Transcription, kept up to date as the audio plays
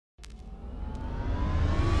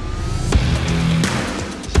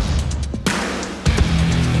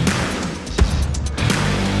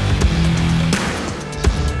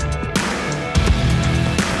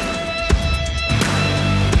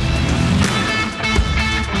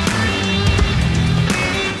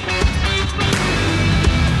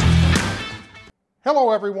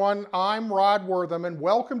Hello everyone, I'm Rod Wortham and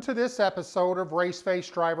welcome to this episode of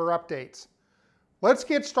Raceface Driver Updates. Let's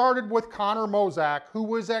get started with Connor Mosack, who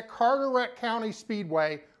was at Carteret County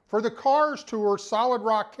Speedway for the Cars Tour Solid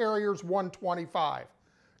Rock Carriers 125.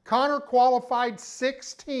 Connor qualified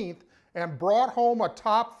 16th and brought home a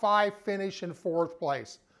top 5 finish in 4th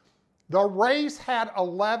place. The race had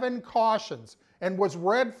 11 cautions and was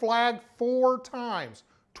red flagged 4 times,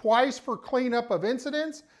 twice for cleanup of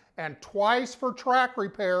incidents and twice for track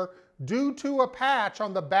repair due to a patch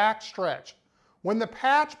on the back stretch. When the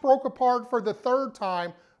patch broke apart for the 3rd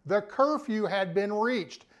time, the curfew had been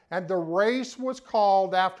reached and the race was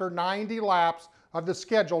called after 90 laps of the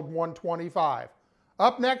scheduled 125.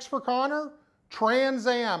 Up next for Connor, Trans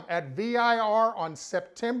Am at VIR on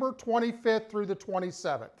September 25th through the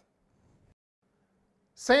 27th.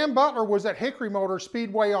 Sam Butler was at Hickory Motor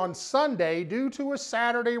Speedway on Sunday due to a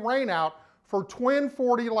Saturday rainout for twin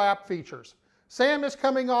 40-lap features. Sam is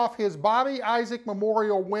coming off his Bobby Isaac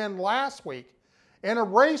Memorial win last week. In a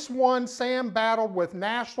race 1, Sam battled with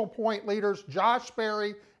national point leaders Josh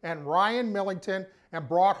Berry and Ryan Millington and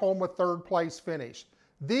brought home a 3rd place finish.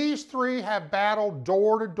 These 3 have battled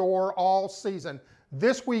door to door all season.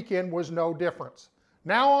 This weekend was no difference.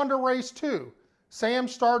 Now on to race 2. Sam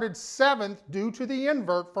started 7th due to the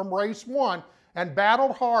invert from race 1 and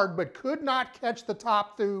battled hard but could not catch the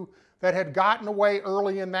top 2 that had gotten away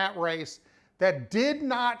early in that race, that did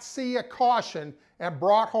not see a caution and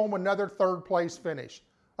brought home another 3rd place finish.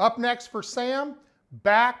 Up next for Sam,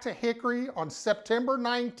 back to Hickory on September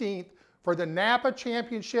 19th for the Napa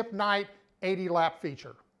Championship Night 80-lap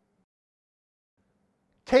feature.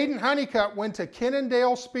 Caden Honeycutt went to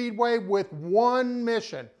Kennendale Speedway with one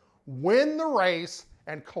mission: win the race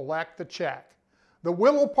and collect the check. The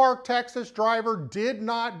Willow Park, Texas driver did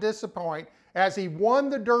not disappoint as he won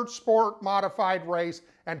the Dirt Sport Modified race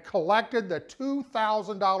and collected the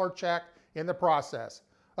 $2,000 check in the process.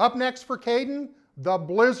 Up next for Caden, the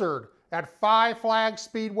Blizzard at Five Flags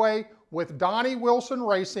Speedway with Donnie Wilson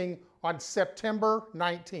Racing on September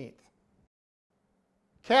 19th.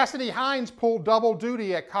 Cassidy Hines pulled double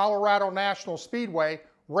duty at Colorado National Speedway,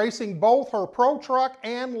 racing both her Pro Truck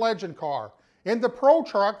and Legend car. In the Pro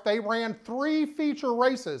Truck, they ran 3 feature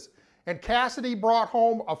races, and Cassidy brought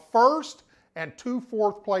home a 1st and 2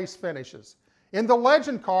 4th place finishes. In the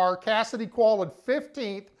Legend car, Cassidy qualified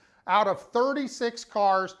 15th out of 36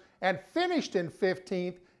 cars and finished in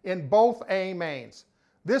 15th in both A mains.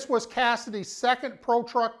 This was Cassidy's 2nd Pro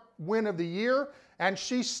Truck win of the year, and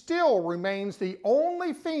she still remains the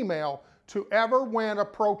only female to ever win a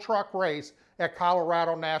Pro Truck race at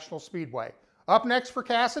Colorado National Speedway. Up next for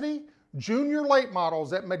Cassidy, Junior Late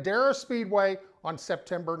Models at Madera Speedway on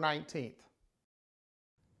September 19th.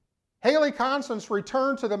 Haley Constance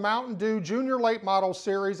returned to the Mountain Dew Junior Late Model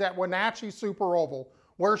Series at Wenatchee Super Oval,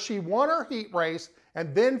 where she won her heat race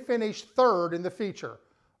and then finished 3rd in the feature.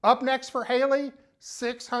 Up next for Haley,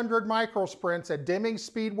 600 micro sprints at Deming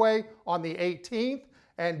Speedway on the 18th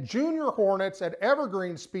and Junior Hornets at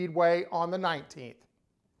Evergreen Speedway on the 19th.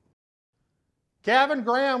 Gavin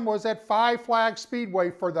Graham was at Five Flags Speedway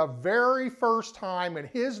for the very first time in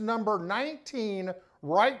his number 19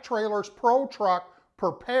 Wright Trailers Pro Truck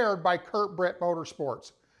prepared by Kurt Britt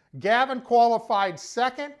Motorsports. Gavin qualified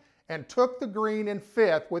 2nd and took the green in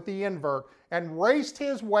 5th with the invert and raced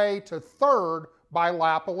his way to 3rd by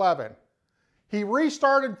lap 11. He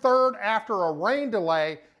restarted 3rd after a rain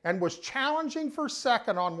delay and was challenging for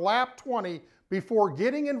 2nd on lap 20 before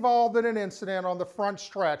getting involved in an incident on the front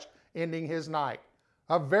stretch, ending his night.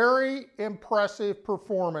 A very impressive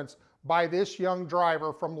performance by this young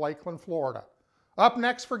driver from Lakeland, Florida. Up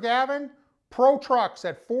next for Gavin, Pro Trucks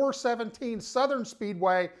at 417 Southern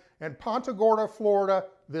Speedway in Punta Gorda, Florida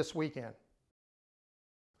this weekend.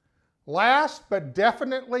 Last but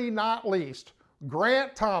definitely not least,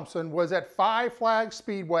 Grant Thompson was at Five Flags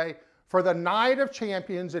Speedway for the Night of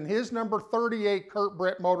Champions in his number 38 Kurt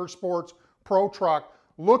Britt Motorsports Pro Truck,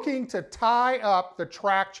 looking to tie up the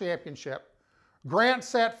track championship. Grant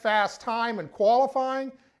set fast time in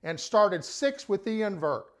qualifying and started 6th with the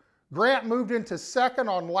invert. Grant moved into 2nd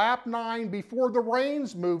on lap 9 before the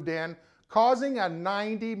rains moved in, causing a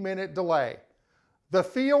 90-minute delay. The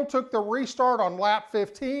field took the restart on lap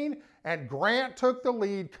 15, and Grant took the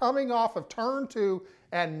lead coming off of turn 2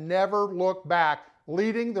 and never looked back,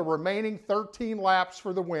 leading the remaining 13 laps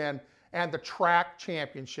for the win and the track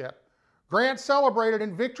championship. Grant celebrated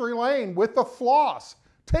in victory lane with the floss.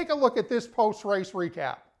 Take a look at this post-race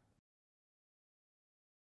recap.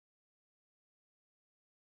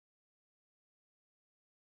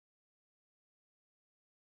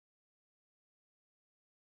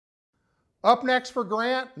 Up next for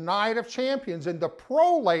Grant, Night of Champions in the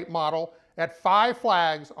Pro Late Model at Five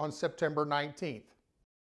Flags on September 19th.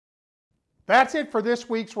 That's it for this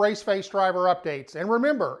week's Raceface Driver Updates. And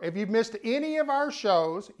remember, if you've missed any of our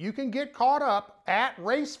shows, you can get caught up at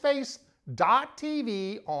raceface.tv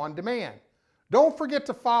on demand. Don't forget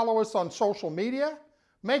to follow us on social media.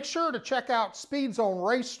 Make sure to check out Speed Zone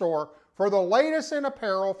Race Store for the latest in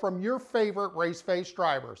apparel from your favorite Raceface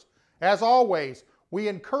drivers. As always, we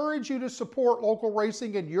encourage you to support local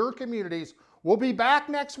racing in your communities. We'll be back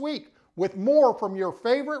next week with more from your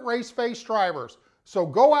favorite Raceface drivers. So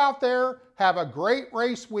go out there, have a great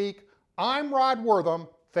race week. I'm Rod Wortham.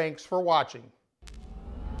 Thanks for watching.